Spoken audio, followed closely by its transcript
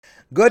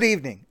Good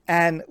evening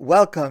and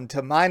welcome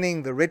to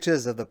Mining the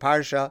Riches of the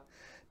Parsha.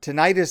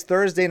 Tonight is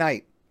Thursday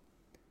night,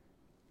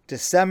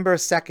 December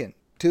 2nd,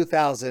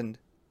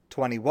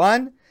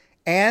 2021,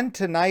 and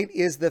tonight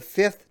is the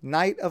fifth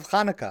night of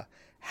Hanukkah.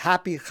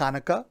 Happy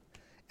Hanukkah.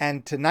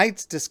 And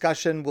tonight's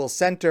discussion will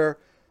center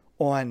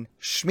on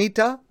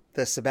Shemitah,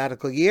 the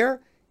sabbatical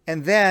year,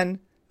 and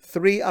then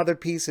three other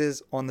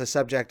pieces on the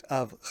subject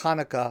of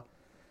Hanukkah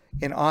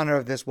in honor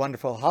of this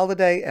wonderful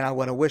holiday, and I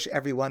want to wish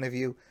every one of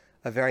you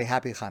a very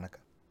happy Hanukkah.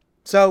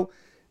 So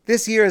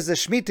this year is the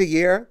Shemitah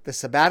year, the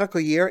sabbatical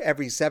year,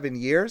 every 7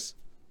 years.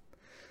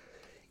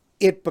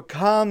 It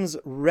becomes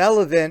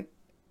relevant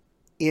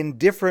in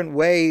different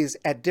ways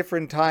at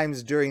different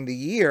times during the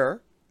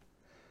year,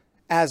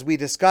 as we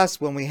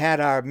discussed when we had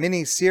our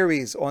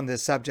mini-series on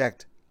this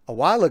subject a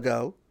while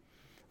ago.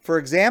 For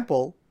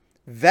example,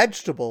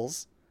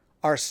 vegetables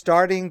are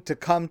starting to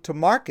come to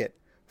market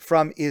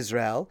from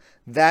Israel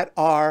that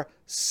are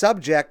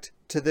subject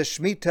to the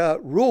Shemitah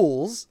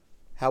rules,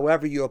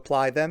 however you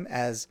apply them,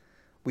 as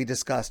we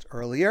discussed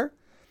earlier.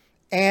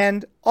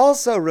 And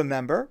also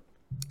remember,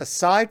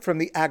 aside from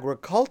the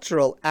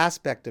agricultural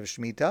aspect of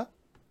Shemitah,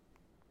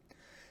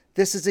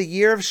 this is a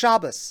year of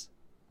Shabbos,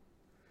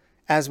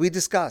 as we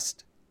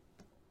discussed.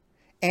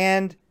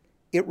 And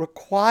it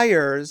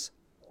requires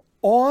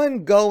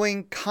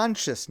ongoing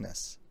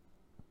consciousness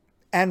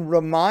and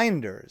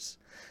reminders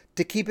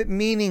to keep it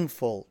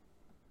meaningful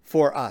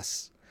for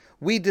us.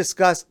 We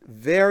discussed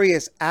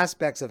various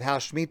aspects of how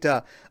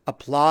Shemitah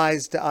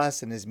applies to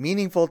us and is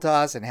meaningful to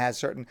us and has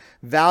certain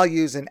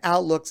values and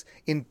outlooks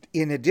in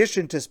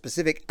addition to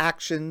specific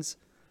actions.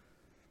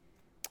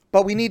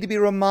 But we need to be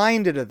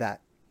reminded of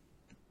that.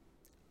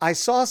 I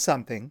saw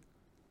something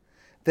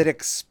that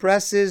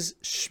expresses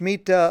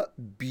Shemitah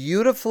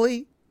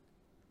beautifully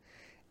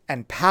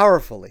and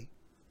powerfully.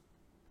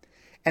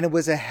 And it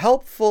was a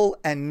helpful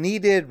and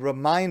needed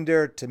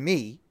reminder to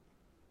me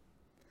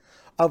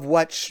of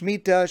what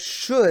Shemitah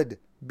should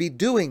be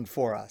doing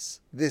for us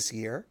this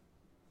year.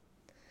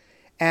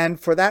 And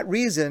for that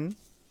reason,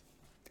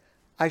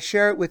 I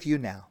share it with you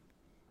now.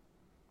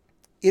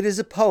 It is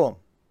a poem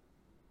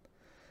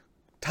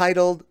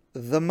titled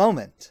The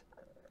Moment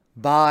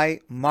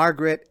by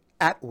Margaret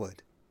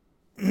Atwood.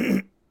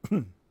 The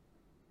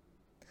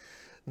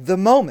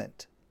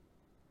moment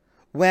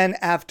when,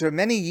 after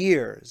many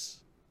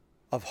years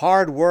of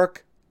hard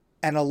work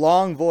and a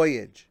long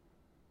voyage,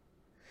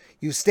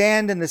 you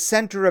stand in the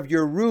center of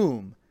your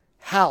room,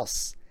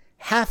 house,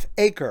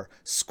 half-acre,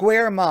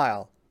 square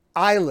mile,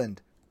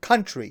 island,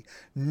 country,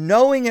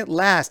 knowing at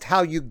last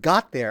how you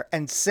got there,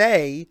 and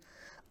say,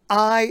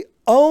 I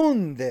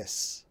own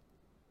this,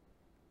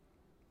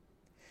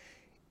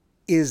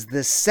 is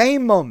the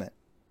same moment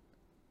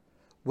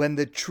when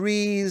the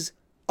trees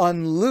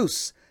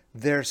unloose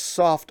their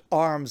soft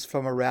arms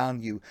from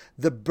around you,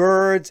 the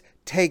birds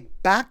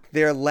take back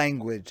their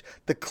language,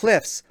 the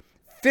cliffs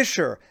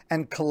fissure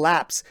and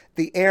collapse,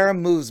 the air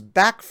moves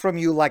back from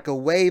you like a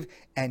wave,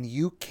 and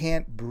you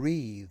can't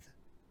breathe.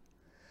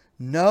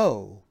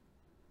 No,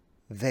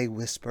 they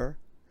whisper,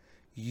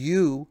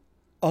 you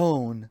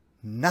own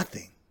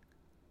nothing.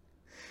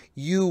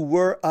 You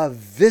were a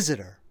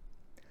visitor,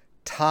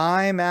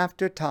 time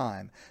after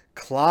time,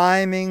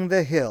 climbing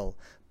the hill,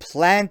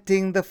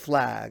 planting the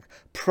flag,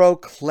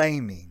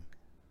 proclaiming,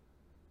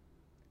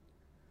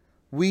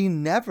 we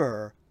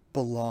never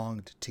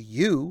belonged to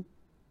you.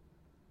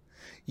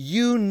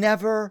 You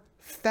never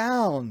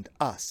found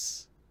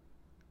us.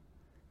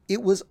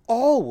 It was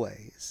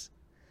always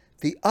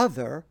the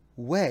other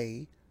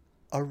way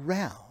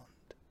around.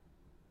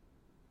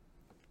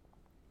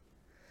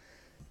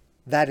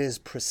 That is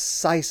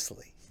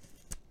precisely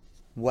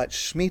what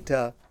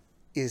Shemitah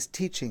is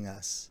teaching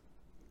us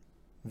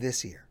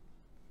this year.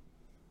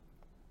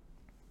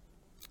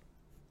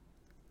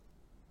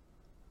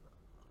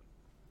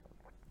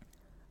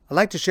 I'd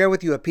like to share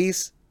with you a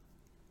piece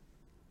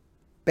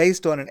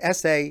based on an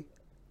essay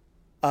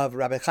of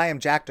Rabbi Chaim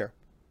Jachter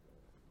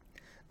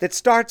that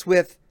starts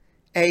with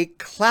a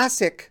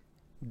classic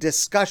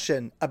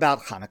discussion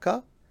about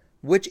Hanukkah,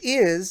 which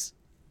is,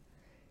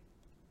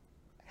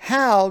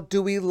 how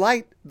do we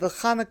light the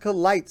Hanukkah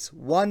lights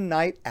one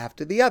night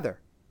after the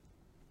other?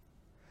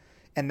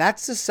 And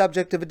that's the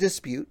subject of a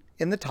dispute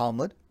in the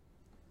Talmud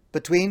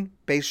between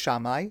Beis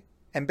Shammai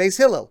and Beis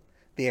Hillel,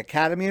 the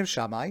Academy of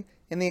Shammai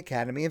and the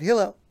Academy of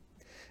Hillel.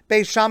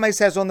 Beis Shammai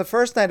says on the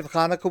first night of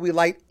Hanukkah we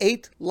light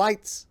 8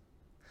 lights.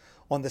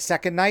 On the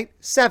second night,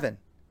 7.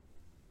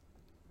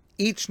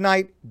 Each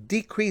night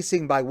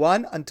decreasing by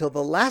 1 until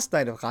the last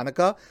night of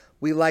Hanukkah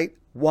we light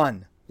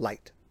 1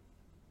 light.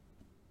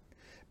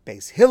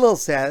 Beis Hillel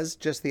says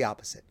just the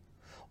opposite.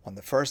 On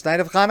the first night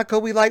of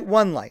Hanukkah we light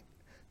 1 light.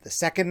 The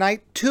second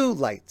night, 2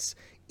 lights.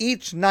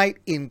 Each night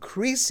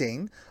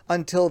increasing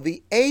until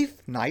the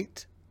 8th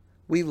night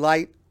we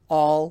light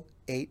all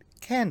 8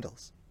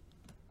 candles.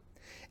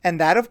 And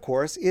that, of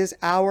course, is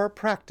our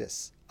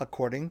practice,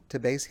 according to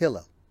Beis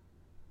Hillel.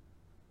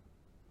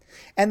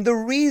 And the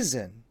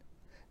reason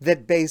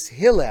that Beis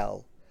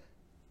Hillel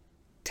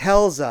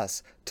tells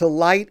us to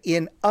light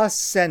in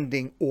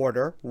ascending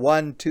order,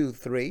 1, 2,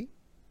 3,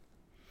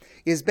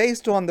 is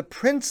based on the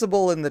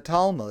principle in the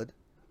Talmud,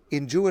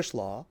 in Jewish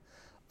law,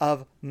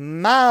 of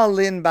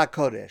Ma'alin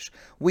Bakodesh.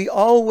 We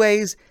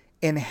always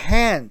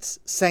enhance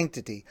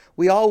sanctity.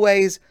 We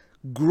always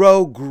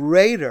grow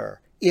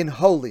greater in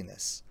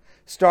holiness.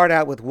 Start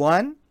out with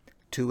 1,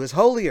 2 is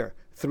holier,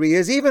 3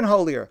 is even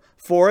holier,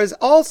 4 is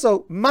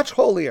also much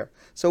holier.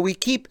 So we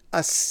keep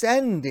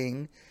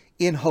ascending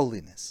in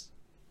holiness.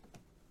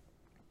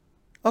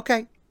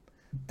 Okay,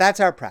 that's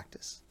our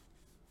practice.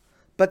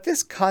 But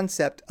this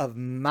concept of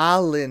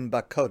Malin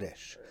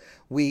Bakodesh,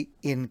 we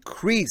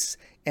increase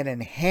and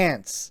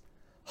enhance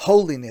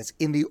holiness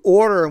in the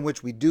order in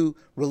which we do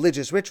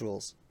religious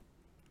rituals.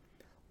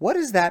 What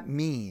does that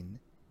mean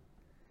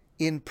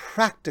in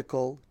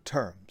practical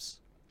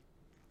terms?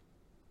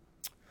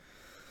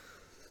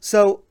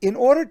 So, in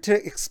order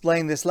to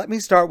explain this, let me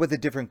start with a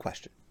different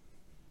question.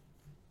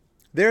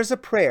 There's a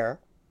prayer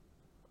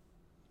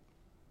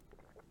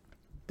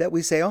that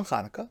we say on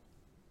Hanukkah.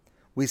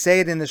 We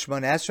say it in the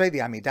Shemona Esrei, the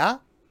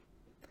Amidah.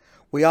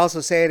 We also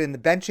say it in the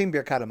Benching,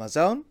 Birkat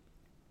HaMazon.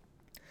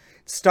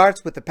 It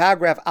starts with the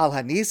paragraph Al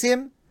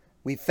Hanisim.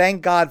 We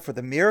thank God for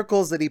the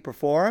miracles that He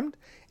performed.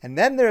 And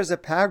then there's a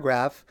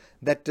paragraph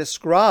that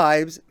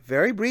describes,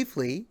 very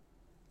briefly,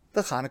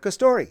 the Hanukkah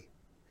story.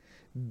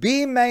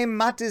 Bimei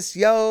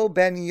Matisyo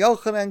ben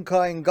Yochanan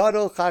Kohen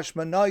Gadol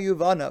Chashmonayu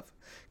Vanav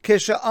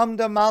Kisha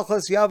Amda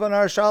Malchus Yavan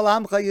Arshal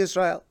Amcha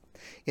Yisrael.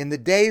 In the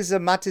days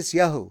of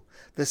Matisyahu,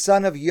 the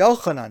son of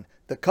Yochanan,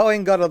 the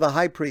Kohen Gadol, the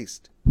high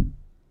priest,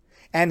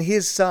 and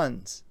his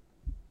sons,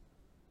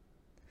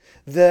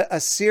 the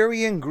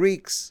Assyrian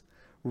Greeks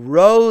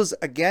rose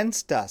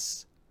against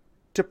us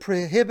to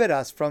prohibit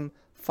us from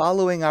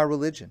following our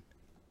religion.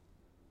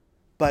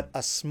 But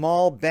a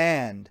small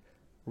band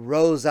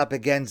rose up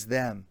against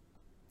them,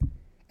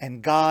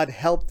 and God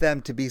helped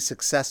them to be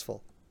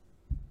successful.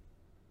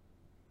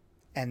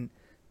 And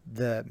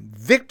the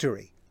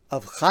victory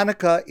of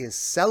Hanukkah is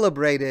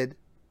celebrated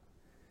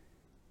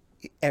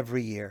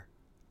every year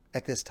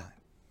at this time.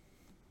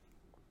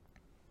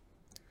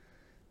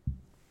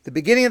 The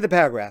beginning of the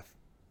paragraph,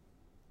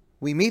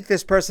 we meet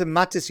this person,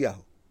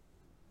 Matisyahu.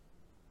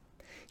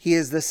 He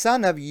is the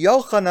son of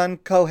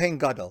Yochanan Kohen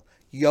Gadol.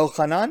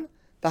 Yochanan,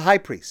 the high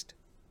priest.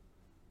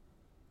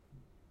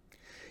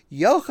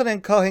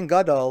 Yochanan Kohen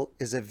Gadol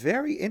is a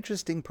very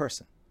interesting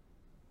person.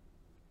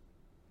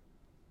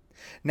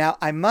 Now,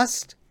 I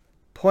must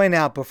point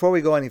out before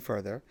we go any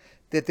further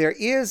that there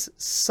is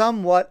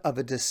somewhat of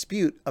a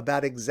dispute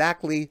about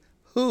exactly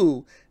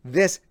who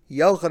this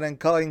Yochanan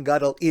Kohen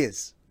Gadol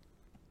is.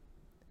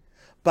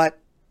 But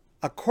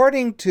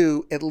according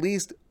to at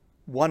least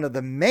one of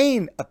the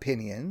main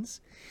opinions,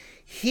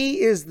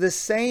 he is the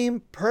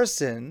same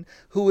person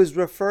who is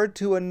referred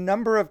to a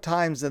number of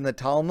times in the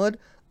Talmud,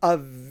 a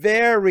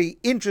very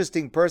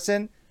interesting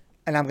person,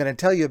 and I'm going to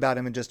tell you about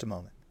him in just a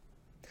moment.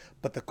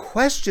 But the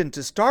question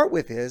to start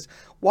with is,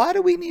 why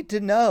do we need to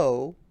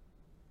know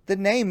the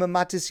name of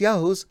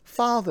Matisyahu's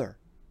father?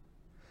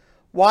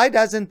 Why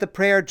doesn't the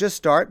prayer just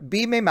start,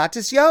 Bimei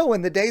Matisyahu,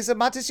 in the days of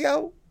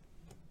Matisyahu?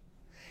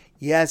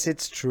 Yes,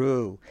 it's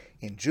true.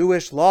 In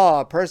Jewish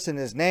law, a person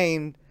is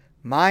named,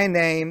 my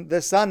name,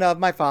 the son of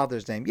my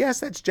father's name.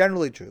 Yes, that's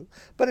generally true.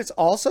 But it's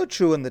also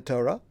true in the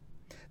Torah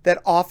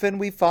that often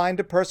we find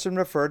a person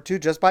referred to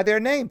just by their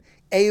name.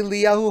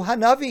 Eliyahu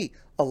Hanavi,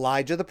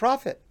 Elijah the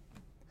prophet.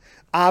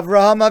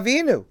 Avraham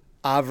Avinu,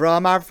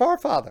 Avraham our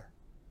forefather.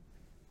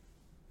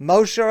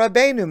 Moshe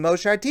Rabbeinu,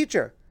 Moshe our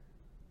teacher.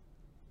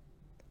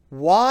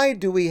 Why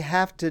do we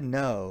have to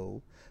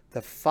know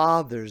the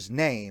father's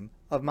name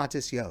of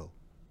Matisyahu,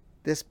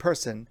 this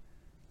person,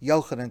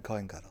 Yochanan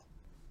Kohen Gadol?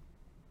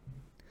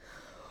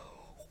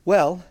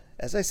 Well,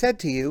 as I said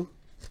to you,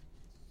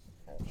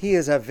 he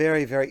is a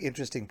very, very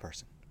interesting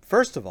person.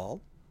 First of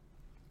all,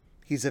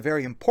 he's a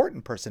very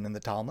important person in the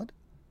Talmud.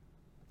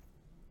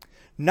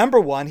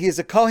 Number one, he is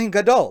a Kohen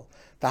Gadol.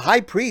 The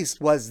high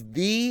priest was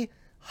the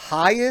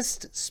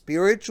highest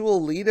spiritual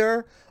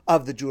leader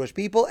of the Jewish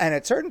people, and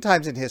at certain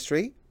times in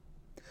history,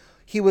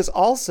 he was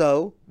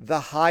also the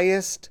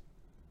highest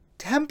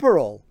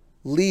temporal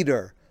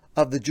leader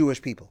of the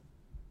Jewish people.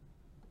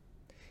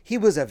 He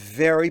was a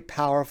very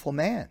powerful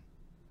man.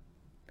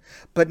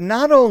 But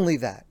not only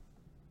that,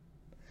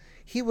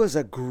 he was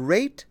a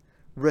great,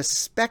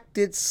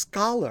 respected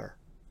scholar.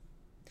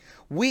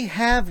 We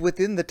have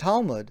within the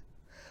Talmud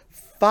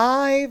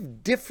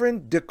 5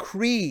 different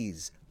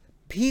decrees,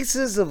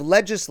 pieces of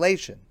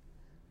legislation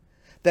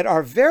that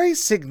are very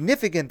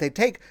significant. They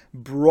take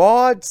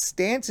broad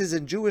stances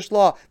in Jewish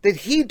law that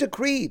he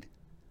decreed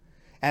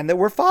and that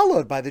were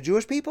followed by the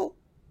Jewish people.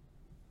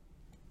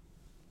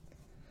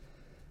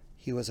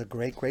 He was a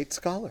great, great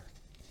scholar.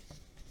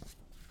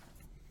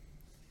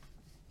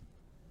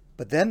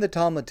 But then the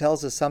Talmud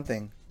tells us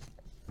something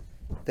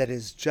that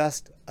is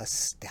just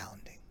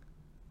astounding.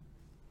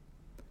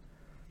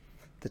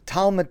 The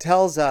Talmud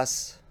tells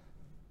us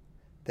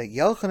that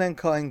Yochanan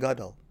Kohen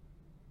Gadol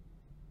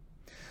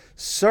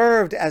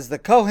served as the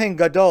Kohen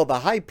Gadol, the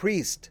high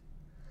priest,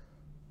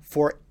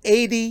 for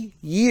 80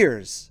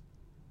 years.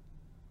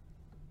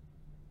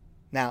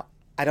 Now,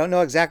 I don't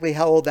know exactly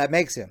how old that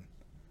makes him.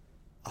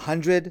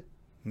 100,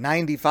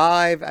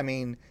 95, I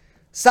mean,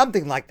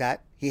 something like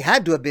that. He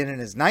had to have been in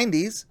his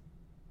 90s.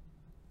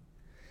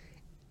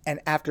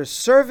 And after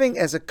serving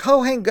as a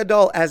Kohen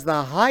Gadol, as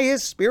the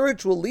highest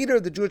spiritual leader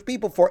of the Jewish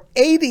people for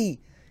 80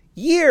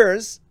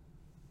 years,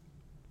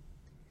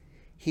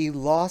 he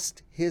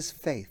lost his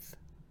faith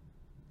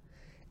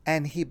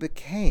and he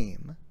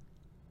became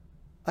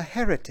a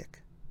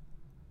heretic,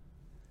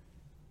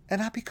 an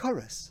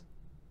apikoros.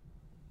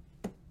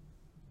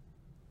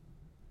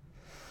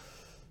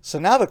 So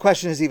now the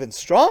question is even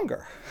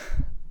stronger.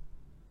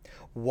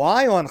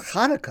 Why on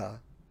Hanukkah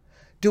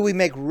do we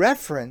make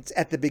reference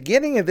at the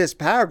beginning of this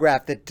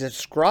paragraph that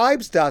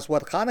describes to us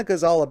what Hanukkah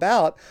is all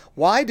about?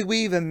 Why do we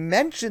even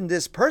mention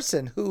this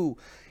person who,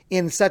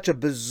 in such a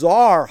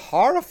bizarre,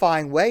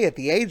 horrifying way at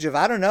the age of,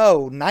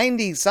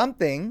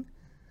 90-something,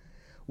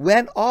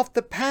 went off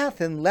the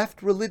path and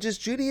left religious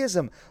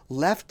Judaism,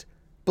 left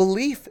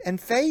belief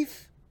and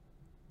faith?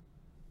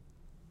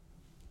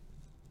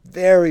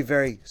 Very,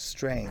 very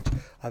strange.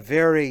 A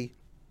very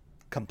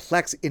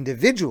complex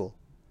individual,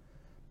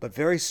 but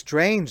very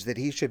strange that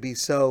he should be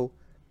so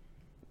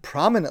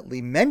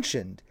prominently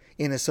mentioned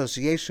in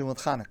association with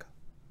Hanukkah.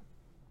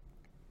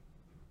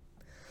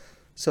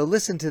 So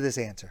listen to this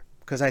answer,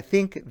 because I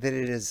think that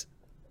it is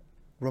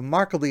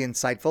remarkably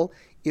insightful.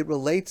 It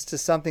relates to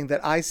something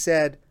that I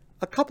said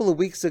a couple of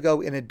weeks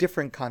ago in a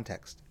different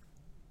context.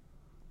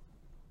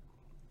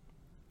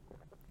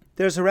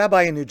 There's a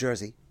rabbi in New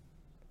Jersey.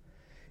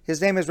 His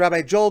name is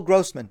Rabbi Joel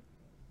Grossman.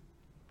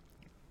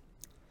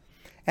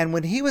 And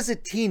when he was a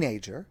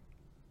teenager,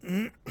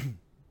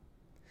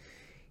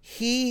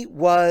 he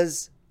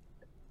was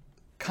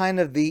kind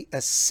of the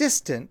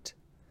assistant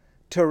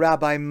to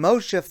Rabbi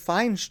Moshe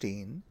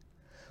Feinstein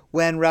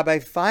when Rabbi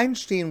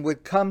Feinstein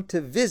would come to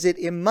visit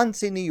in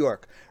Monsey, New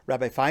York.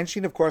 Rabbi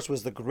Feinstein, of course,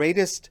 was the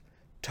greatest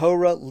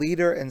Torah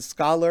leader and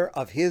scholar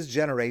of his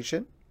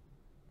generation.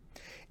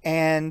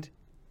 And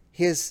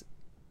his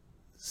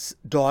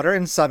daughter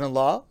and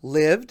son-in-law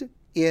lived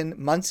in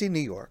Monsey, New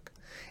York.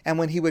 And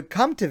when he would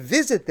come to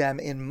visit them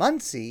in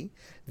Monsey,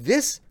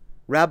 this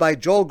Rabbi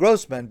Joel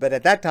Grossman, but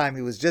at that time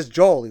he was just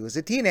Joel, he was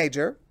a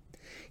teenager,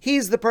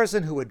 he's the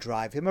person who would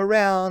drive him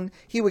around,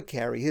 he would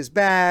carry his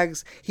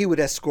bags, he would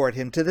escort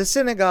him to the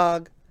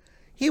synagogue,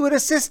 he would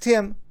assist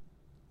him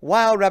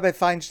while Rabbi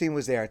Feinstein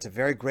was there. It's a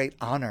very great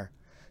honor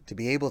to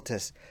be able to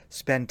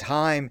spend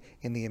time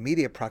in the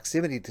immediate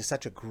proximity to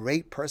such a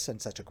great person,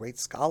 such a great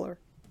scholar.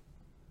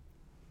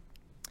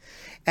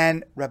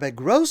 And Rabbi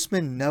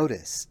Grossman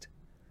noticed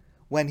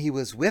when he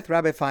was with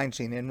Rabbi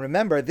Feinstein, and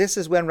remember, this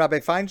is when Rabbi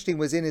Feinstein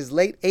was in his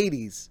late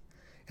 80s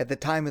at the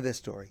time of this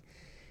story.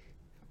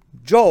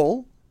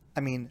 Joel,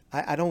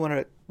 I don't want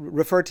to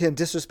refer to him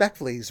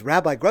disrespectfully, he's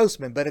Rabbi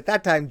Grossman, but at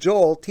that time,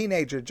 Joel,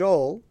 teenager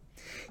Joel,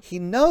 he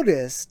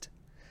noticed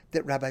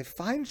that Rabbi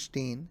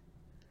Feinstein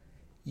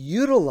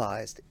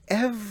utilized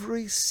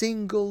every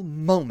single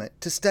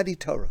moment to study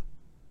Torah.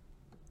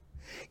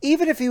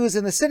 Even if he was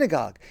in the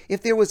synagogue,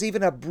 if there was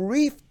even a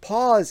brief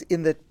pause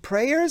in the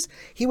prayers,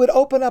 he would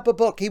open up a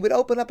book, he would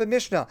open up a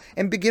Mishnah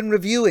and begin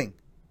reviewing.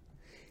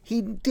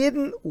 He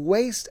didn't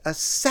waste a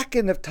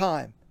second of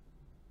time.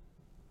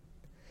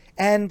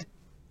 And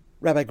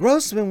Rabbi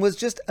Grossman was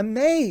just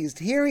amazed.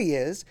 Here he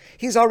is.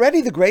 He's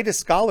already the greatest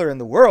scholar in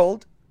the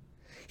world.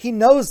 He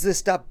knows this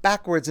stuff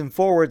backwards and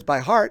forwards by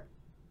heart.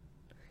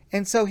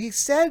 And so he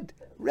said,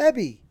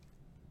 Rebbe,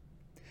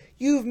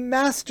 you've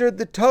mastered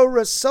the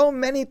Torah so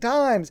many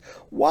times.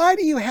 Why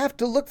do you have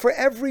to look for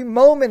every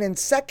moment and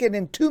second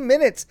and 2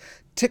 minutes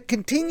to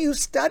continue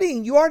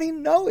studying? You already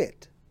know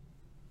it.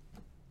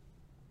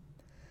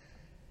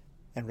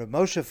 And Rav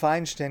Moshe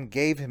Feinstein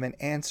gave him an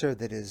answer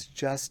that is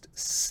just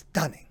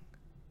stunning.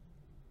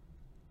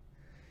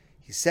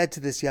 He said to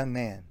this young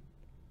man,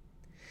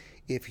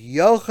 if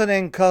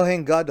Yochanan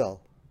Kohen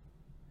Gadol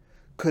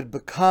could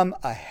become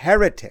a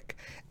heretic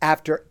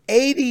after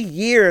 80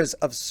 years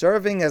of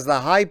serving as the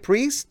high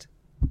priest,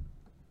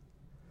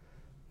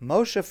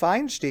 Moshe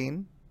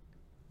Feinstein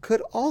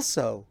could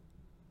also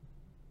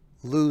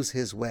lose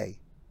his way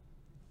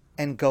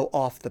and go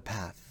off the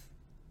path.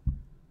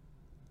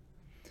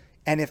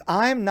 And if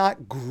I'm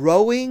not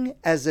growing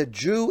as a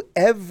Jew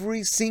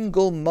every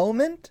single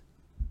moment,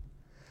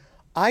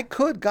 I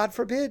could, God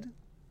forbid,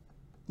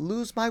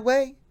 lose my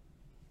way,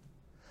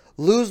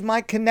 lose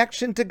my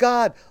connection to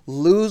God,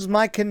 lose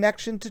my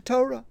connection to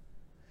Torah.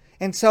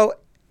 And so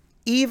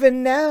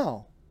even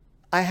now,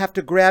 I have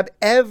to grab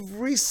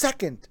every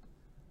second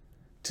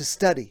to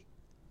study,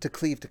 to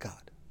cleave to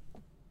God.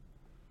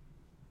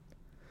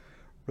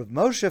 Rav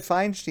Moshe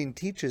Feinstein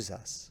teaches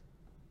us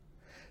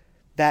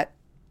that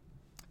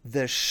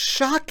the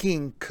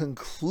shocking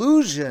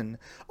conclusion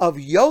of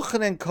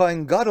Yochanan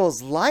Kohen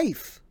Gadol's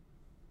life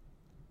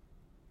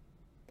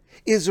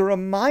is a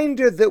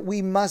reminder that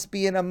we must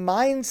be in a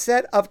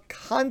mindset of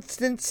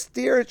constant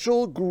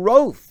spiritual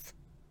growth.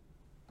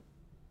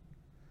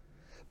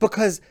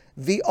 Because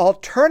the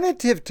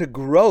alternative to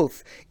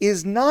growth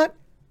is not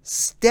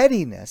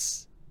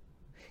steadiness.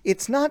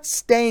 It's not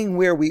staying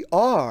where we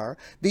are.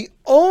 The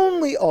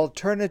only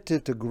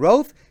alternative to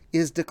growth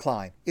is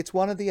decline. It's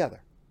one or the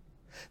other.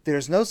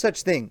 There's no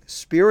such thing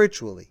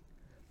spiritually.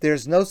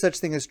 There's no such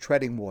thing as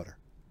treading water.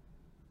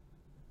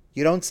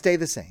 You don't stay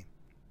the same.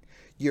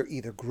 You're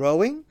either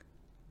growing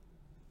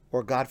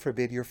or, God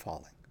forbid, you're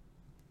falling.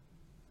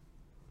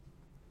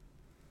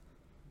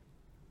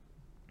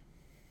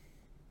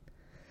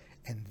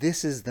 And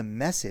this is the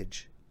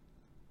message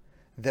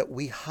that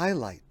we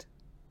highlight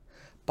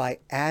by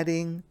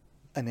adding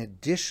an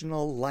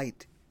additional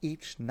light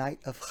each night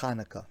of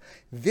Hanukkah.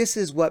 This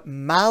is what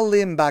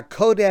Malim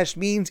Bakodesh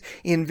means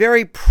in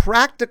very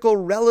practical,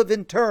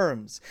 relevant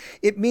terms.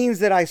 It means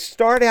that I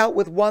start out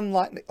with one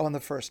light on the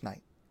first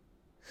night.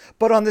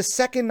 But on the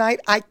second night,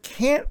 I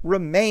can't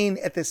remain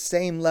at the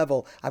same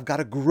level. I've got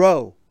to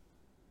grow.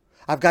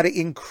 I've got to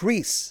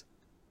increase.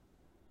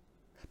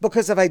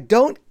 Because if I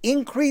don't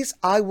increase,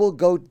 I will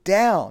go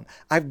down.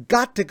 I've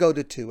got to go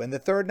to 2. And the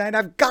third night,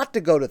 I've got to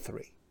go to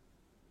 3.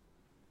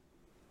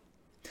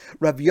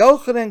 Rabbi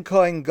Yochanan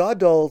Kohen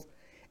Gadol,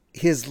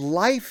 his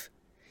life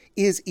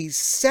is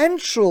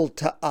essential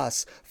to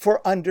us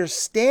for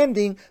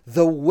understanding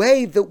the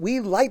way that we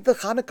light the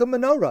Hanukkah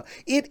menorah.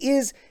 It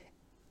is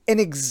an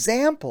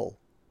example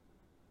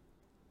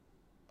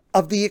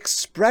of the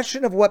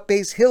expression of what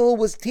Beis Hillel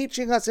was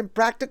teaching us in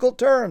practical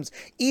terms.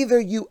 Either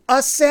you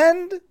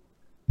ascend,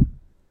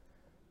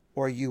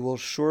 or you will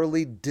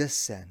surely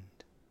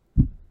descend.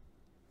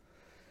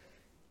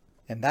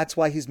 And that's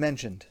why he's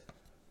mentioned.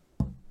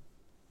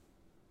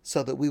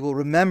 So that we will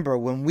remember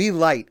when we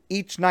light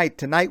each night.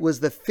 Tonight was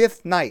the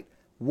 5th night,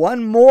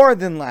 one more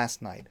than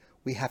last night.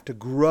 We have to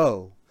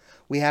grow.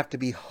 We have to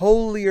be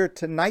holier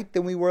tonight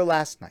than we were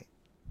last night.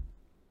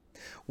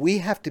 We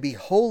have to be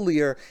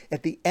holier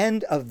at the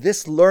end of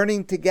this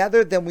learning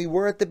together than we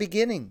were at the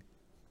beginning.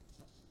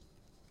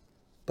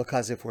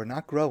 Because if we're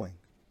not growing,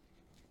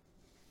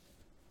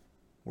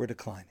 we're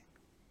declining.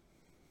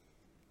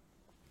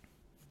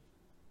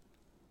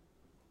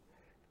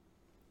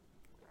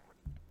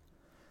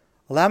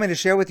 Allow me to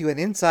share with you an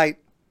insight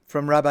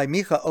from Rabbi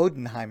Micha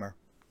Odenheimer.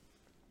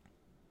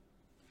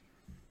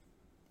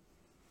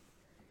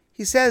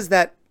 He says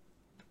that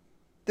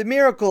the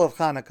miracle of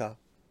Hanukkah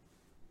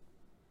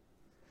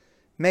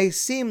may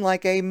seem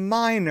like a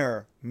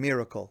minor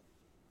miracle.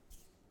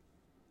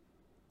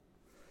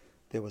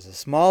 There was a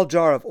small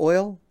jar of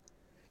oil.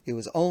 It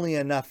was only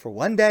enough for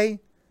one day.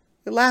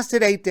 It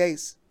lasted 8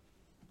 days.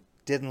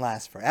 Didn't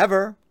last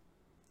forever.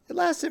 It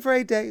lasted for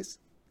 8 days.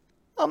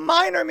 A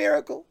minor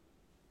miracle.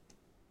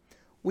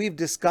 We've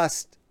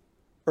discussed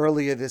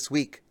earlier this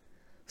week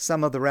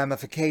some of the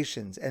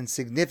ramifications and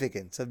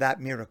significance of that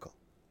miracle.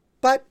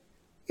 But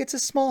it's a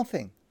small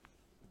thing.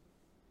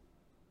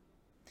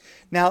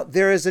 Now,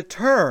 there is a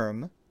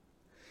term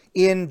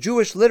in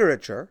Jewish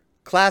literature,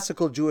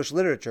 classical Jewish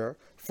literature,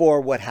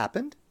 for what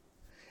happened.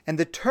 And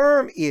the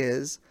term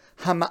is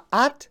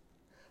Hama'at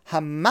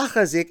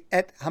Hamachazik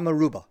et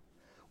Hamaruba.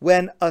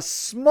 When a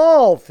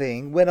small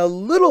thing, when a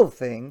little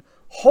thing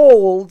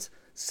holds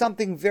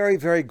something very,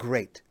 very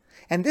great.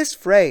 And this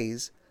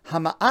phrase,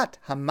 Hama'at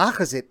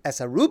Hamachazit es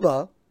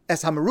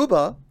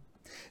Hamaruba,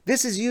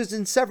 this is used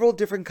in several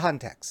different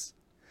contexts.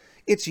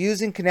 It's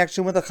used in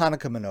connection with the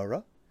Hanukkah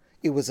menorah.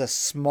 It was a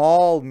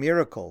small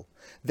miracle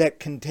that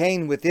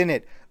contained within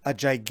it a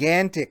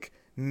gigantic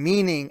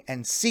meaning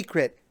and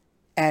secret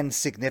and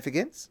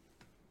significance.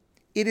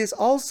 It is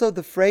also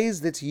the phrase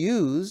that's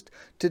used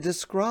to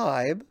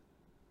describe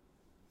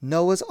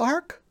Noah's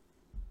Ark.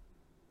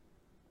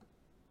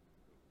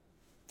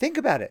 Think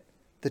about it.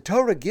 The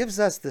Torah gives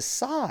us the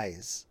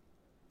size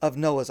of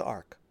Noah's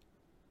Ark.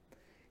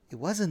 It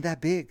wasn't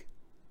that big.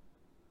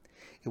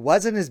 It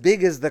wasn't as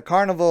big as the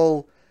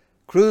Carnival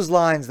cruise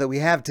lines that we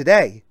have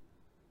today.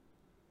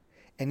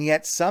 And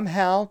yet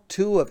somehow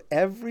 2 of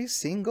every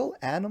single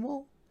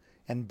animal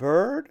and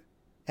bird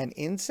and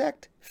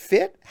insect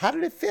fit. How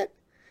did it fit?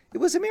 It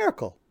was a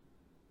miracle.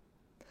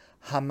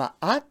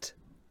 Hama'at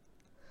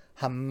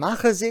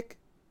Hamachazik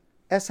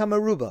es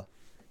Hamaruba.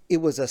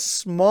 It was a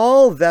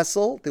small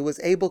vessel that was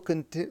able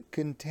to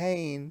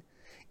contain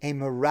a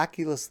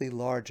miraculously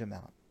large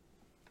amount.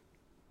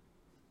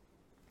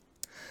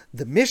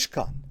 The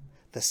Mishkan,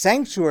 the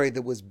sanctuary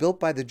that was built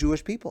by the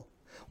Jewish people,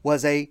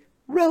 was a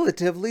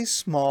relatively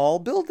small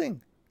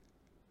building.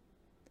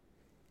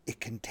 It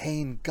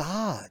contained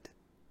God.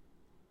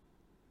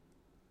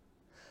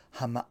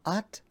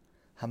 Hama'at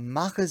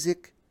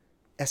Hamachazik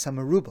es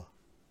Hamaruba.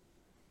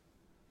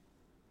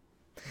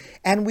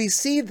 And we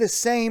see the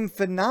same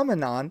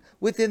phenomenon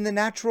within the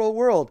natural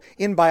world.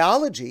 In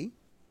biology,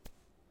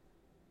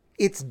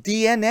 it's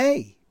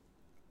DNA.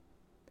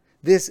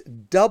 This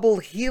double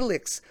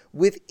helix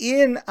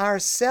within our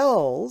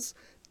cells,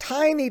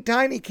 tiny,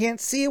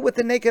 can't see it with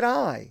the naked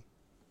eye.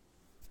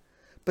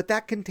 But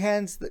that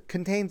contains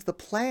the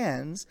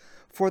plans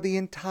for the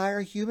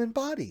entire human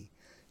body,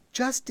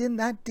 just in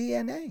that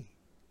DNA.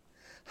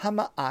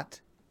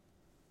 Hama'at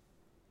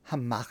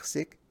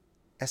Hamachzik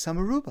es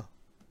Hamaruba.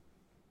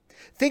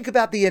 Think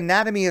about the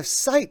anatomy of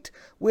sight,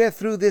 where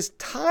through this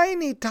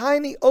tiny,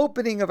 tiny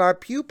opening of our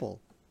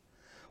pupil,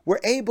 we're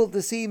able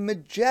to see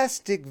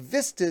majestic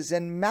vistas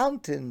and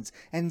mountains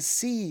and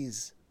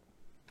seas.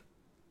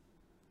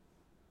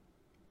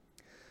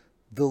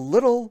 The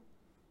little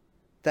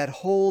that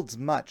holds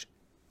much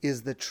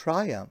is the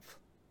triumph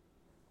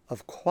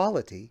of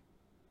quality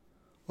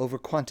over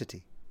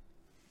quantity.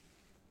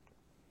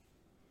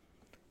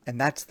 And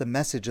that's the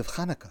message of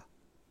Hanukkah.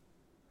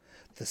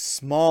 The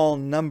small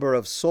number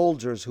of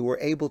soldiers who were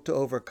able to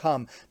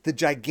overcome the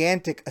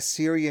gigantic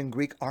Assyrian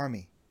Greek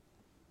army.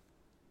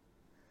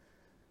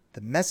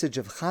 The message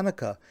of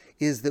Hanukkah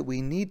is that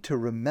we need to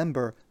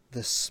remember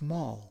the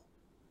small.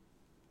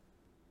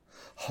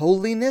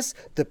 Holiness,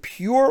 the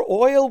pure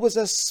oil, was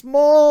a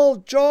small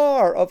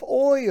jar of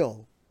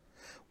oil.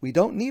 We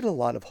don't need a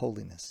lot of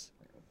holiness.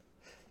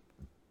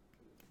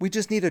 We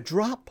just need a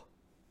drop,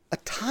 a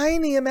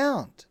tiny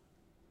amount.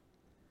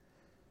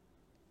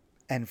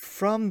 And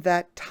from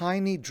that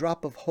tiny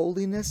drop of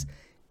holiness,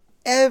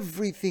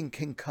 everything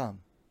can come.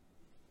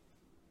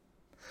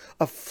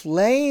 A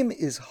flame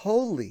is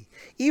holy,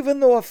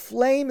 even though a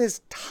flame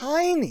is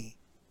tiny.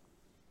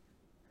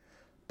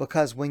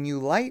 Because when you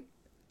light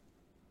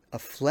a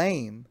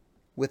flame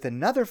with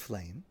another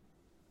flame,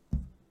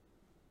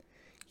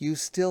 you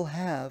still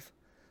have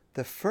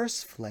the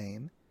first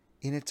flame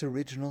in its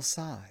original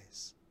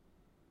size.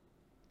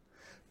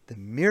 The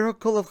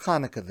miracle of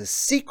Hanukkah, the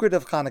secret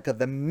of Hanukkah,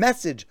 the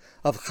message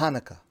of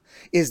Hanukkah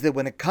is that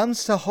when it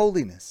comes to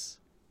holiness,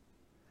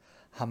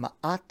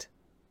 Hama'at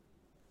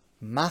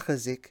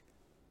machazik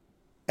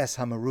es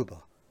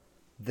hamaruba,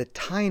 the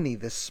tiny,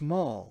 the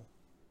small,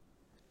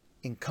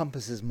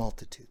 encompasses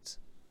multitudes.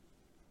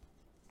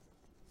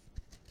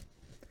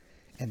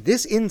 And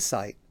this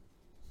insight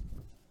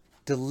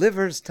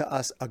delivers to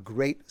us a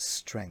great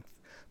strength.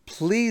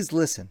 Please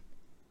listen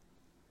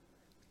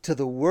to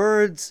the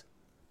words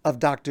of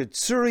Dr.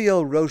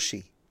 Tzuriel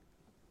Roshi.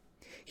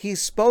 He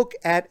spoke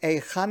at a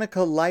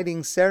Hanukkah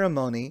lighting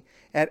ceremony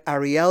at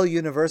Ariel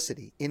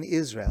University in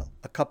Israel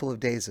a couple of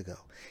days ago.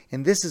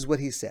 And this is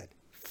what he said.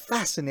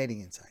 Fascinating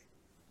insight.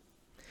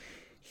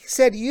 He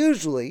said,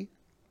 usually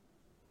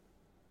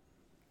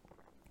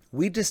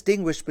we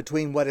distinguish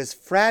between what is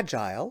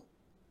fragile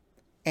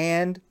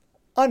and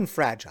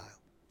unfragile.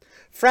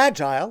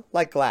 Fragile,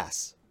 like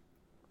glass.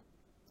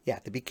 You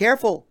have to be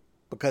careful,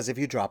 because if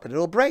you drop it,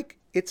 it'll break.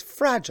 It's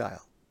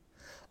fragile.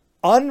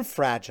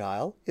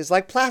 Unfragile is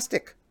like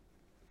plastic.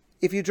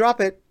 If you drop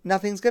it,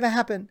 nothing's going to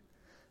happen.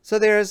 So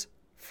there's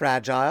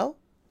fragile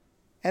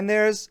and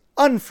there's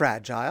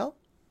unfragile.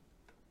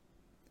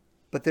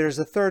 But there's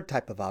a third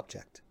type of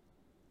object.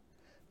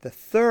 The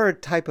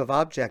third type of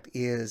object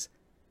is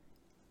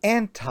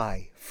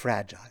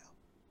anti-fragile.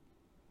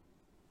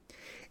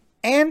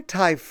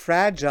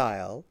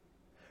 Anti-fragile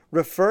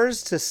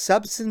refers to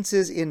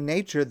substances in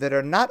nature that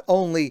are not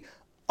only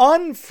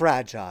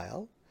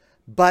unfragile,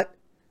 but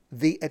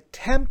the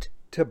attempt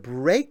to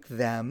break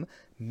them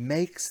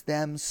makes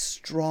them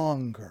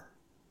stronger.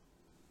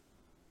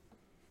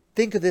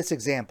 Think of this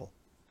example.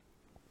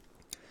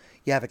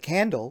 You have a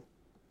candle,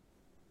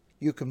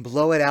 you can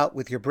blow it out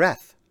with your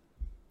breath.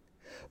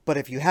 But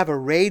if you have a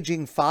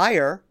raging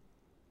fire,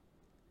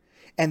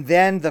 and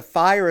then the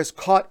fire is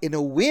caught in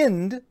a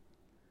wind,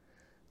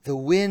 the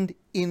wind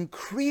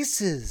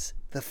increases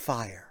the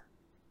fire.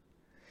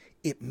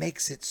 It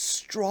makes it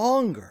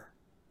stronger.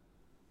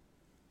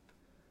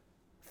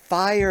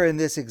 Fire in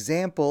this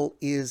example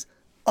is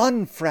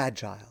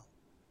unfragile.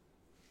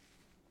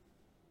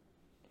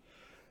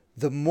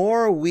 The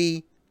more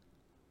we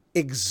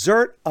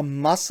exert a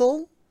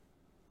muscle,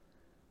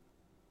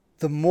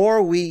 the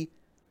more we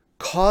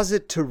cause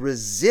it to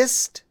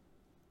resist,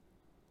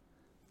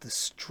 the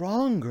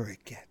stronger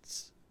it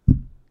gets.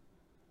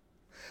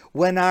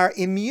 When our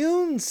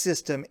immune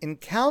system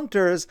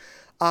encounters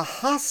a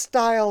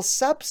hostile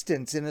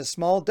substance in a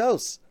small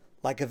dose,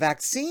 like a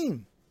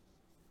vaccine,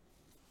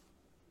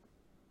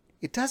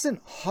 it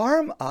doesn't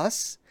harm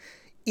us.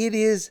 It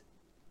is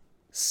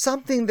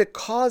something that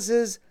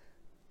causes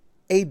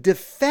a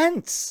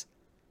defense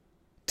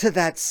to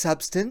that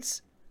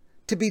substance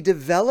to be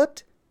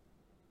developed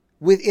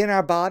within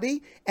our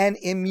body, and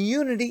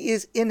immunity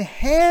is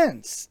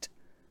enhanced.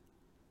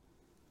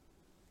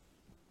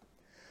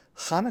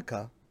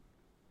 Hanukkah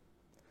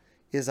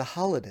is a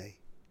holiday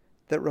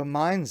that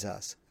reminds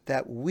us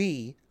that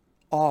we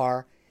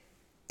are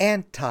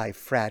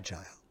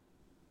anti-fragile.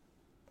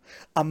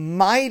 A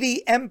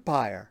mighty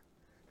empire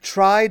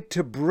tried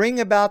to bring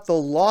about the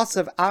loss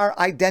of our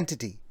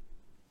identity.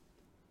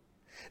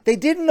 They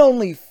didn't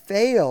only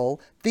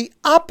fail, the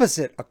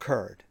opposite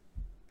occurred.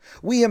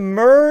 We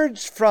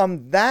emerged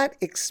from that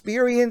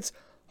experience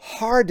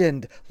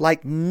hardened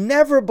like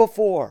never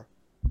before.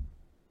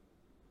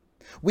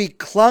 We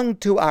clung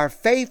to our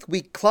faith,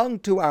 we clung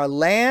to our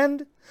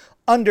land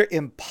under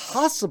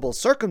impossible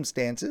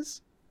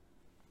circumstances.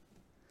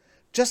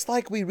 Just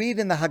like we read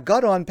in the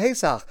Haggadah on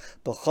Pesach,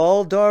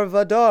 B'chol dor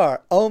v'dor,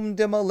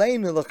 omdim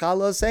aleinu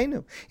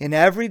l'chalosenu. In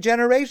every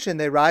generation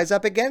they rise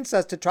up against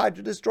us to try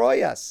to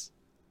destroy us.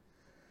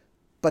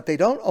 But they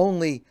don't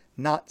only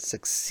not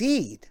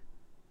succeed.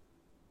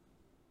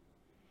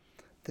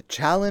 The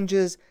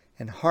challenges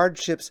and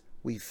hardships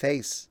we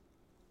face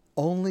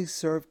only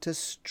serve to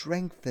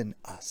strengthen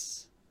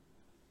us.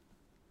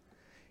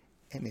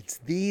 And it's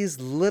these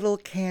little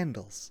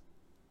candles,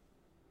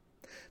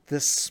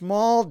 the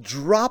small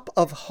drop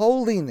of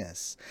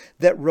holiness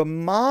that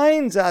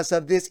reminds us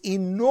of this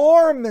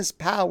enormous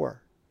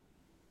power.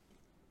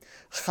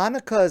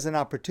 Hanukkah is an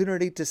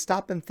opportunity to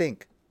stop and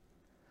think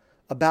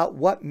about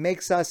what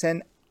makes us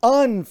an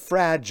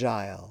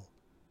unfragile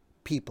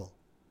people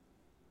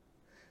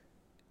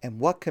and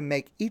what can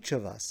make each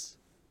of us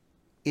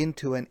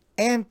into an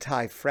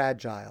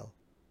anti-fragile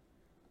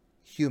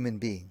human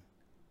being.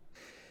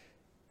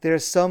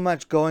 There's so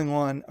much going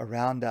on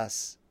around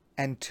us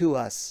and to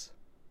us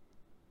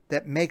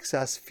that makes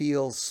us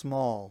feel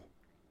small,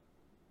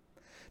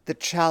 that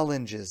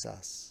challenges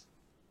us.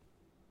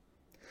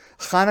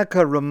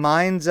 Hanukkah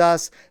reminds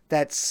us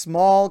that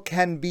small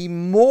can be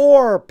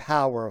more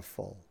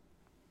powerful,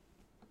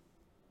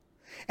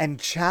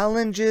 and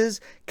challenges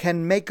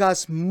can make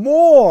us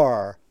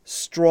more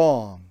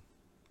strong,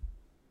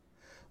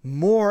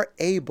 more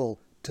able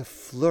to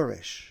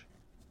flourish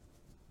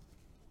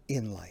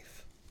in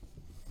life.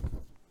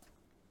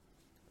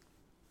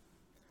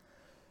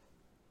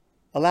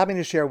 Allow me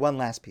to share one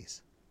last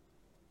piece.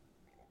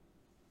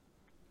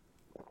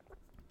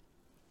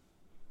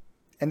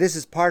 And this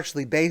is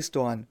partially based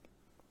on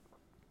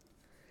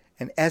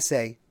an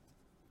essay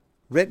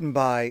written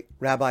by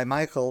Rabbi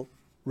Michael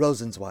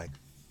Rosenzweig.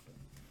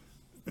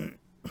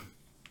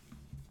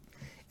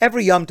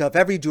 Every Yom Tov,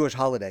 every Jewish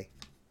holiday,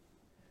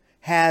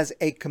 has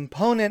a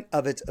component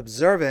of its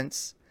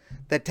observance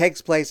that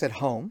takes place at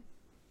home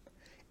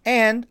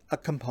and a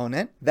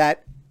component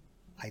that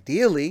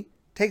ideally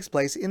takes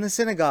place in the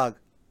synagogue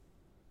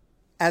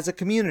as a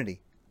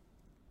community.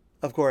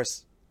 Of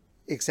course,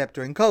 except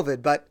during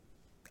COVID, but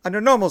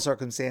under normal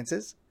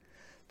circumstances,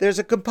 there's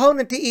a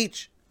component to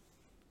each.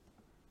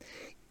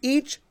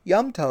 Each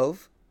Yom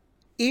Tov,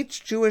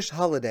 each Jewish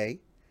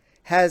holiday,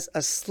 has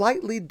a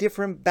slightly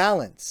different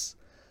balance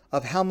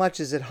of how much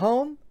is at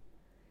home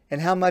and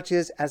how much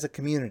is as a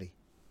community.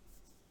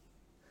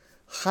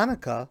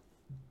 Hanukkah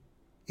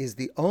is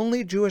the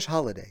only Jewish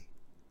holiday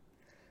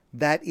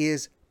that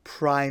is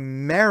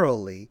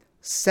primarily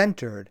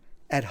centered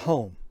at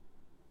home,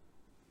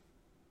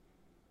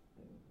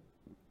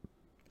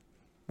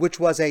 which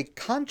was a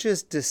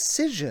conscious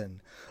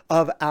decision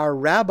of our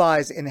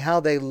rabbis in how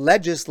they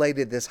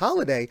legislated this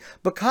holiday,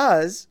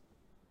 because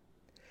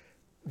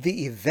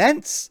the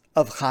events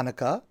of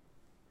Hanukkah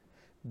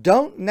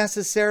don't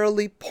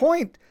necessarily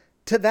point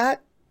to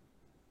that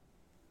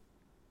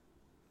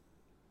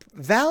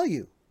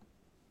value.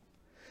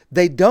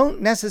 They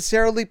don't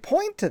necessarily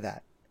point to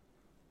that.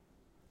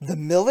 The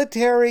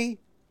military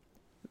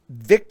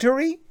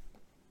victory,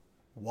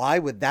 why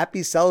would that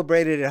be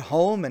celebrated at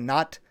home and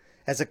not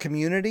as a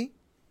community?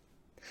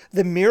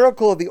 The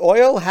miracle of the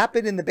oil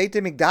happened in the Beit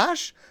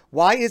HaMikdash.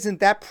 Why isn't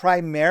that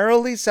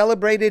primarily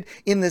celebrated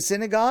in the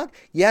synagogue?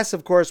 Yes,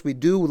 of course, we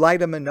do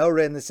light a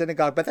menorah in the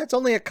synagogue, but that's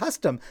only a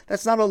custom.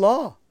 That's not a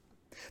law.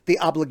 The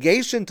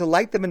obligation to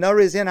light the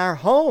menorah is in our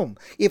home.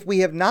 If we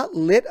have not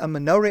lit a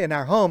menorah in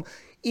our home,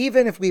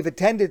 even if we've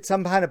attended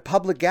some kind of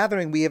public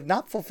gathering, we have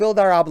not fulfilled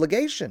our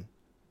obligation.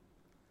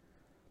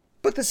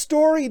 But the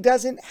story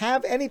doesn't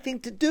have anything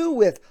to do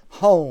with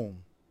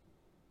home.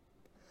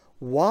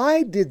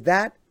 Why did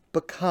that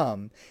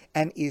become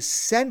an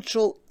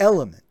essential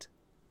element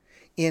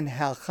in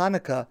how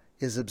Hanukkah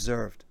is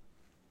observed?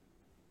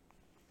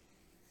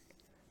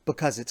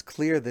 Because it's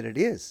clear that it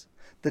is.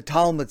 The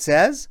Talmud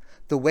says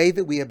the way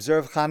that we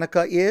observe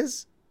Hanukkah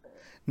is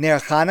Ner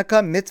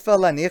Hanukkah mitzvah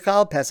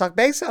lanichal Pesach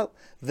Beso.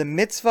 The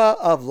mitzvah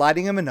of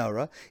lighting a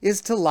menorah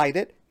is to light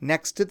it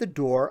next to the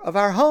door of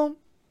our home.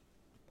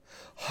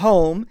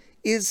 Home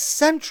is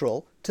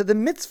central to the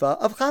mitzvah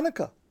of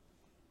Hanukkah.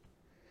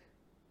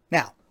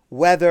 Now,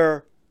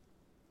 whether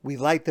we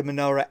light the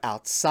menorah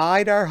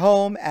outside our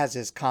home, as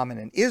is common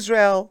in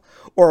Israel,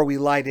 or we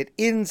light it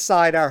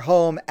inside our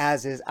home,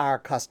 as is our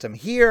custom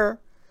here,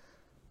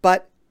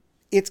 but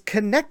it's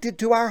connected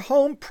to our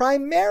home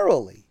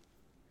primarily.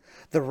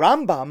 The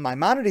Rambam,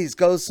 Maimonides,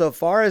 goes so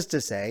far as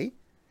to say,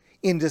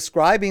 in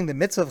describing the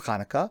mitzvah of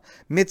Hanukkah,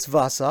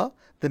 mitzvasa,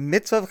 the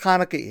mitzvah of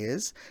Hanukkah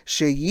is,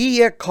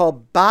 sheyiyeh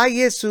kol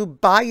bayis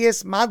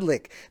ubayis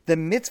madlik. The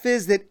mitzvah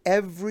is that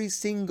every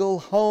single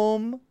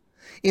home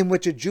in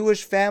which a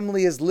Jewish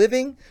family is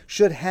living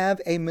should have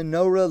a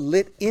menorah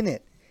lit in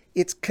it.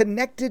 It's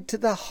connected to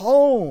the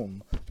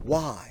home.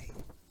 Why?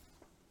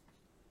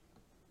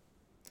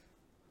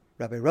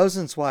 Rabbi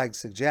Rosenzweig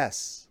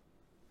suggests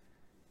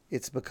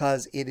it's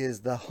because it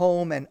is the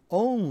home and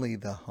only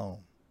the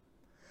home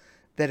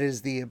that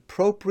is the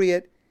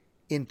appropriate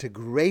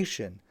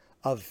integration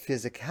of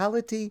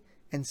physicality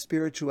and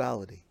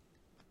spirituality.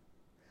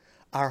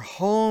 Our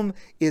home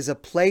is a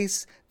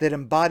place that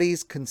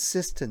embodies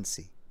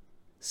consistency,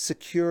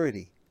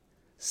 security,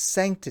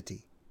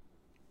 sanctity,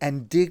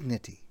 and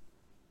dignity.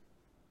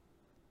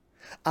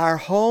 Our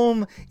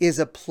home is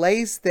a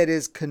place that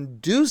is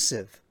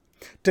conducive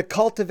to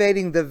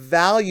cultivating the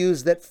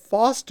values that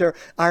foster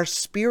our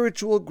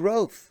spiritual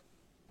growth.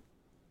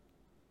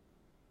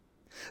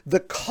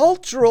 The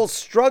cultural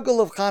struggle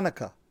of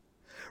Hanukkah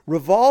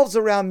revolves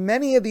around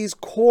many of these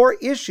core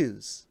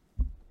issues.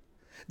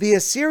 The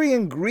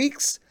Assyrian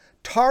Greeks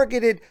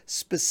targeted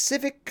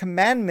specific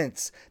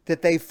commandments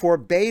that they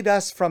forbade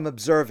us from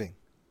observing.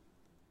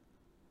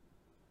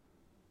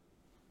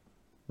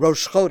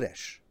 Rosh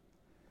Chodesh,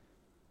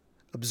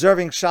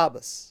 observing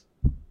Shabbos,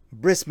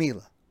 Bris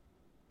Milah.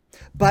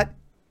 But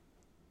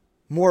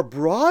more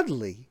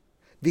broadly,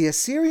 the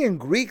Assyrian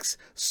Greeks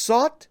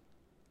sought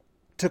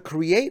to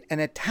create an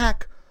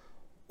attack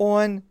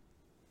on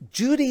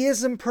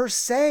Judaism per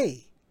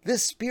se, the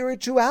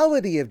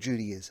spirituality of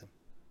Judaism.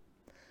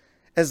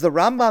 As the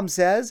Rambam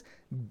says,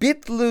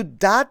 bitlu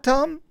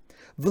datam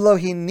v'lo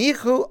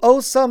hinichu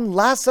osam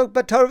lasok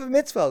b'torah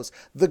v'mitzvos.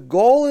 The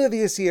goal of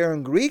the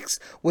Assyrian Greeks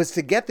was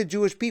to get the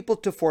Jewish people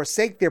to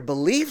forsake their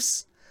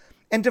beliefs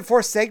and to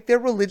forsake their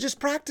religious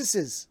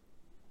practices.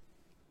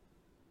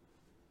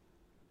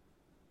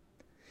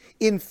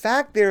 In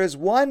fact, there is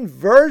one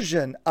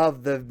version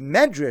of the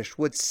Medrash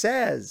which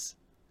says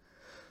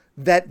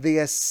that the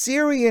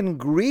Assyrian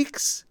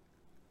Greeks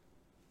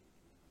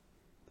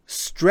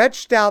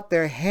stretched out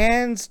their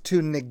hands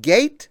to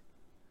negate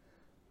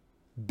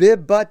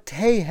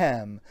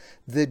bibatehem,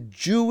 the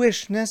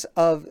Jewishness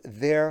of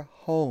their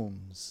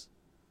homes.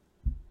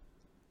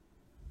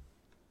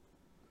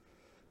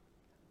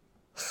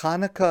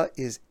 Hanukkah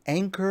is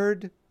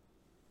anchored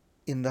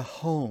in the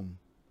home,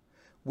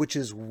 which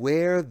is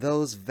where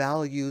those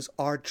values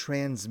are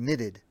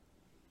transmitted.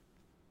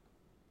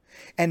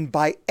 And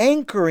by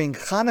anchoring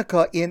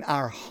Hanukkah in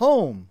our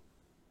home,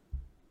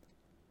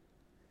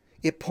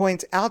 it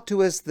points out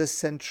to us the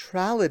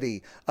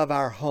centrality of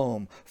our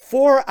home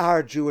for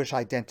our Jewish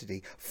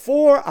identity,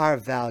 for our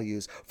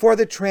values, for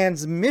the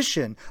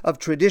transmission of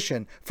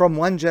tradition from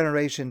one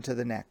generation to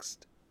the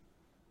next.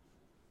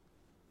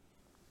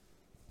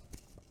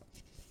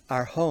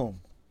 Our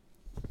home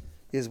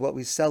is what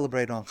we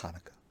celebrate on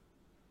Hanukkah.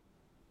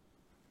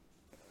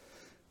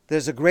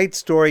 There's a great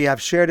story,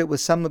 I've shared it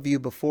with some of you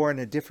before in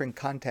a different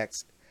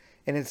context,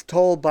 and it's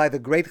told by the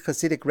great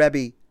Hasidic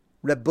Rebbe,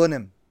 Reb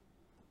Bunim.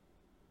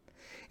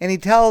 And he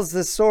tells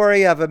the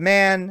story of a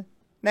man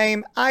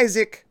named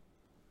Isaac,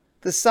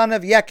 the son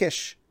of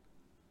Yekish.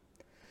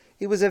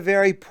 He was a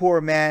very poor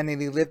man and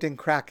he lived in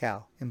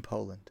Krakow in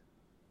Poland.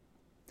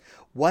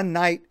 One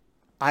night,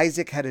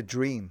 Isaac had a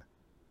dream.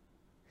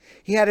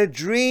 He had a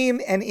dream,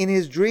 and in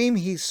his dream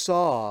he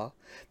saw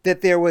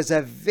that there was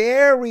a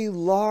very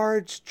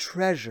large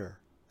treasure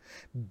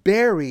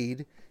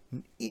buried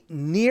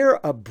near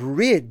a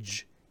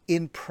bridge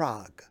in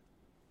Prague.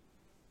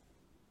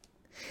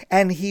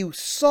 And he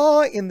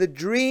saw in the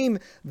dream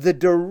the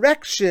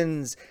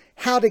directions,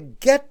 how to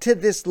get to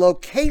this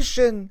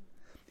location.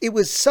 It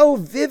was so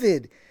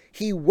vivid.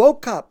 He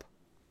woke up,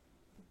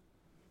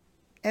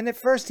 and at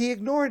first he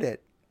ignored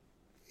it.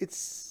 It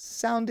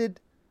sounded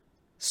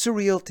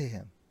surreal to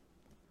him.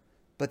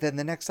 But then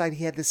the next night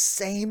he had the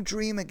same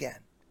dream again.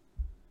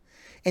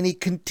 And he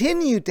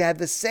continued to have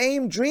the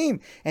same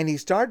dream. And he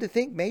started to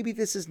think, maybe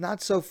this is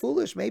not so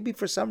foolish. Maybe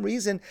for some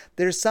reason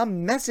there's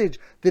some message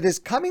that is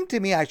coming to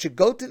me. I should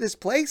go to this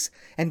place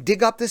and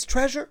dig up this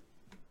treasure.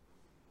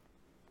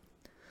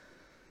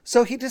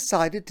 So he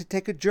decided to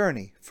take a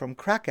journey from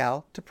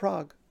Krakow to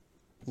Prague.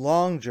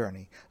 Long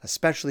journey,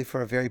 especially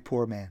for a very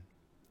poor man.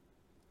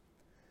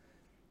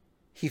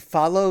 He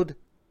followed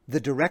the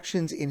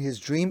directions in his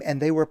dream,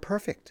 and they were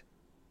perfect.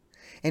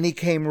 And he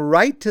came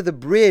right to the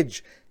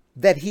bridge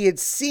that he had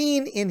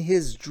seen in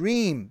his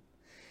dream.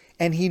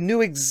 And he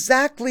knew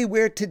exactly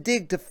where to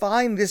dig to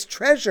find this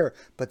treasure.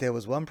 But there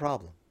was one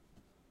problem.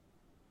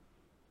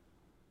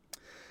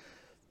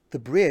 The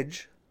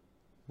bridge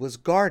was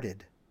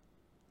guarded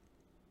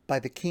by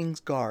the king's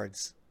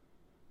guards.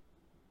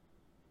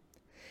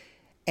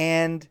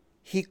 And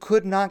he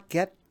could not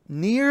get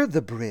near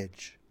the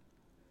bridge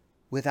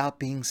without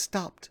being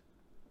stopped.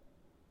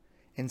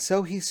 And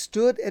so he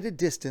stood at a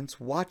distance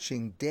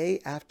watching day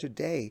after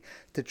day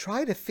to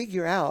try to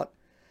figure out,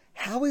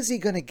 how is he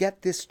going to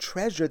get this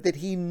treasure that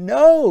he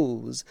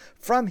knows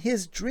from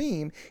his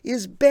dream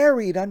is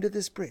buried under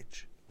this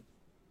bridge?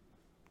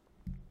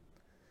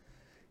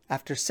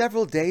 After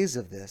several days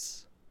of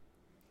this,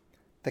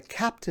 the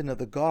captain of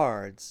the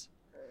guards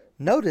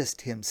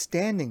noticed him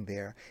standing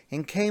there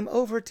and came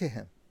over to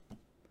him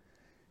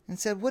and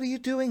said, "What are you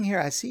doing here?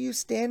 I see you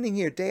standing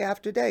here day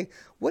after day.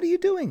 What are you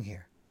doing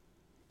here?"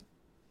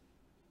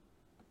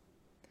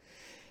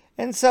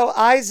 And so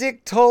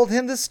Isaac told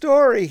him the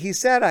story. He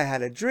said, "I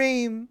had a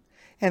dream,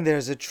 and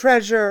there's a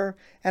treasure,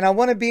 and I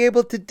want to be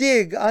able to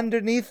dig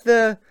underneath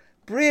the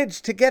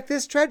bridge to get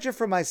this treasure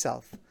for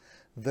myself."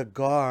 The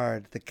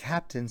guard, the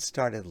captain,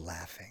 started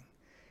laughing.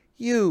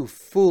 "You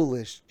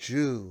foolish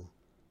Jew.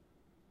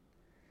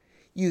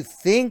 You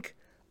think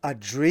a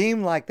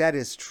dream like that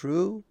is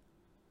true?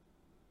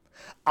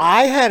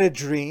 I had a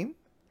dream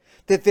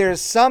that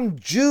there's some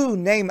Jew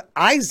named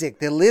Isaac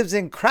that lives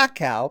in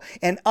Krakow,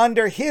 and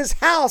under his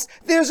house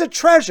there's a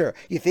treasure.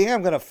 You think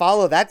I'm going to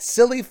follow that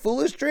silly,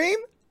 foolish dream?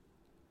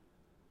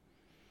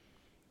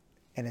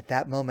 And at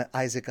that moment,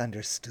 Isaac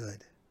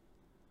understood.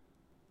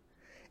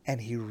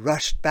 And he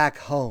rushed back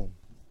home.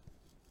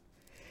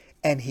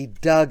 And he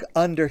dug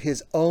under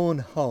his own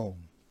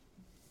home.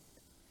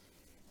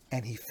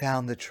 And he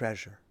found the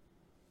treasure.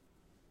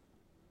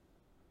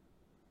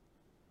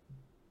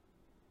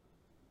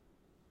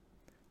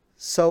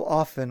 So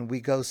often we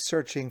go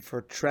searching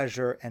for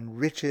treasure and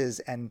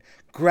riches and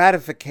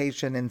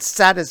gratification and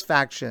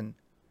satisfaction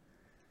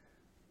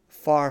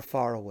far,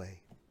 far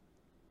away.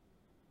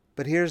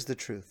 But here's the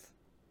truth.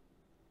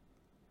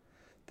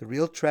 The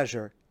real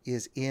treasure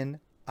is in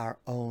our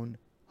own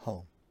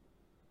home.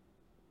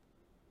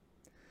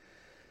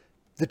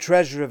 The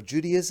treasure of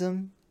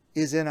Judaism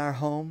is in our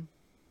home.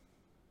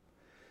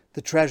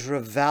 The treasure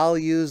of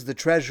values, the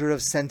treasure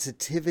of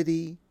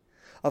sensitivity,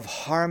 of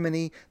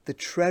harmony, the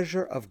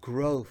treasure of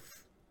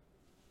growth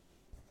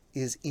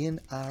is in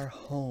our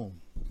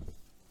home.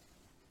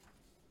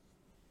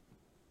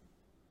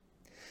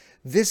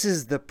 This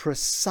is the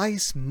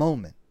precise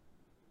moment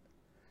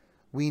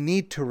we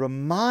need to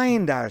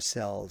remind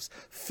ourselves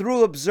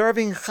through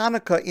observing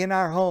Hanukkah in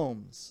our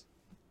homes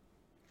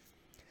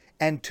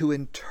and to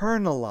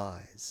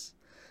internalize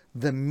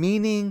the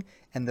meaning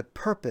and the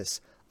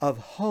purpose of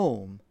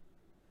home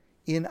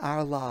in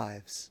our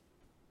lives.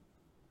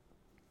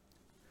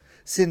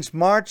 Since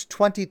March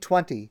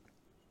 2020,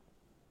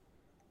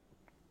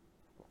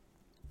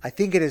 I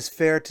think it is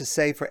fair to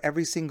say for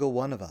every single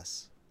one of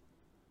us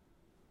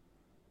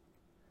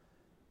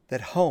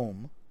that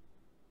home,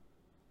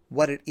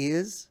 what it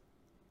is,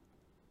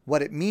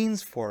 what it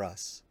means for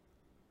us,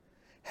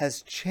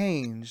 has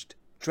changed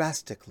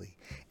drastically.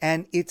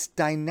 And it's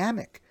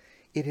dynamic.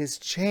 It has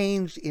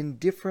changed in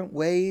different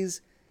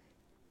ways,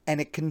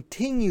 and it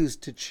continues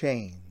to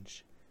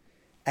change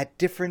at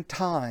different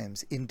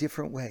times in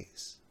different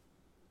ways.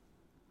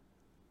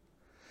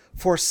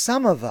 For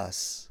some of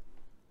us,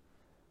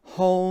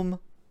 home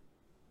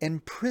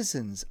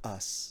imprisons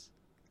us,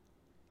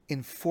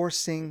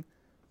 enforcing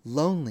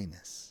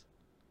loneliness.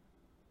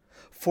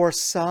 For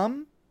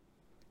some,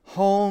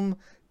 home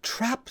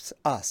traps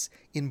us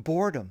in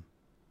boredom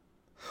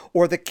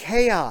or the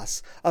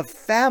chaos of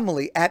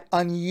family at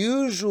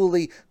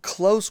unusually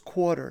close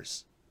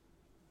quarters.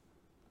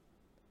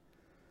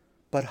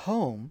 But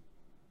home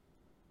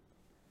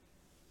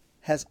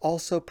has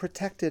also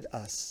protected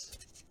us.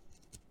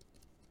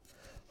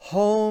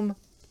 Home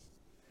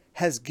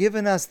has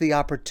given us the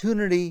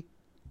opportunity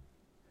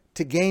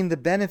to gain the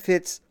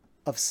benefits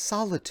of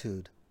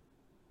solitude,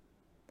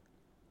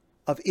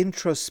 of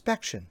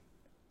introspection,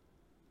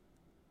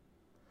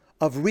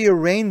 of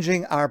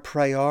rearranging our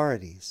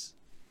priorities.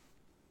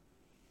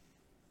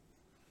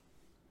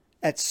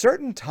 At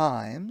certain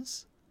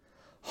times,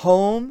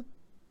 home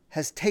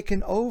has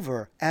taken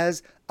over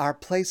as our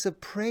place of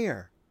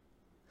prayer.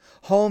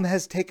 Home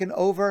has taken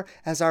over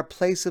as our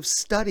place of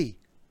study.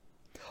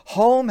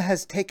 Home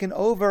has taken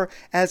over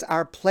as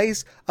our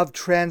place of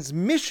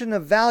transmission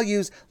of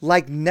values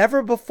like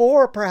never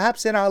before,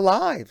 perhaps in our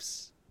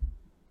lives.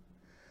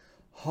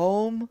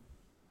 Home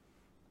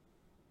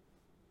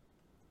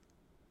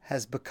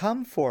has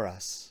become for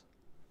us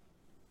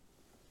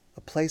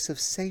a place of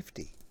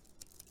safety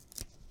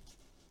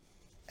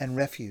and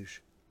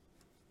refuge.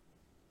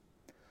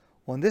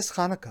 On this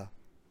Hanukkah,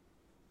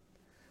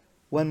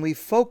 when we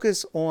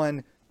focus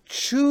on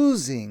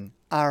choosing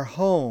our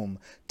home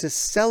to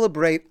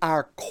celebrate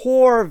our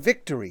core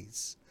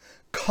victories,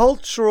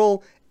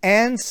 cultural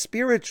and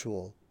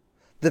spiritual,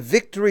 the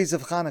victories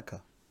of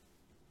Hanukkah,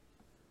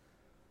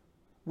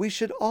 we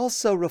should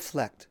also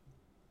reflect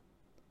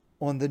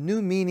on the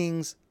new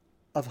meanings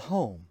of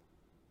home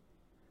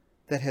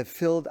that have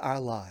filled our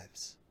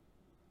lives.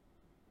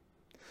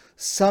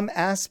 Some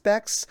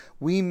aspects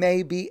we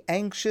may be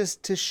anxious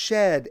to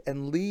shed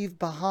and leave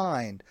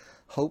behind,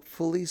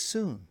 hopefully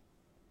soon.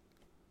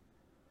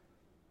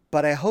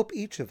 But I hope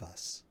each of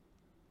us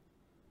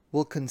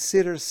will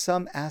consider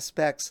some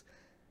aspects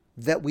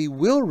that we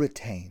will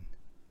retain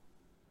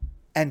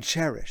and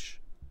cherish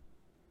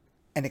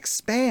and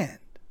expand.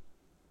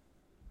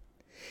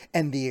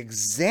 And the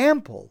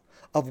example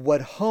of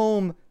what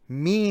home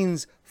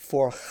means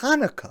for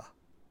Hanukkah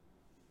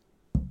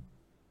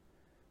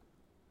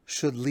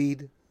should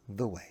lead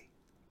the way.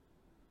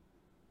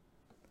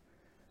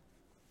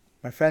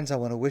 My friends, I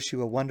want to wish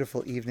you a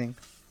wonderful evening,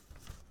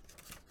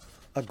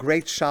 a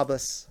great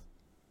Shabbos,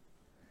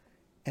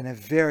 and a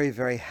very,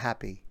 very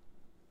happy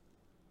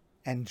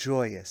and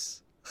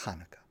joyous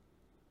Hanukkah.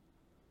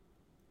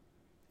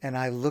 And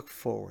I look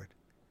forward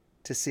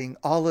to seeing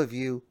all of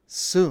you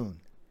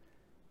soon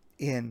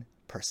in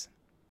person.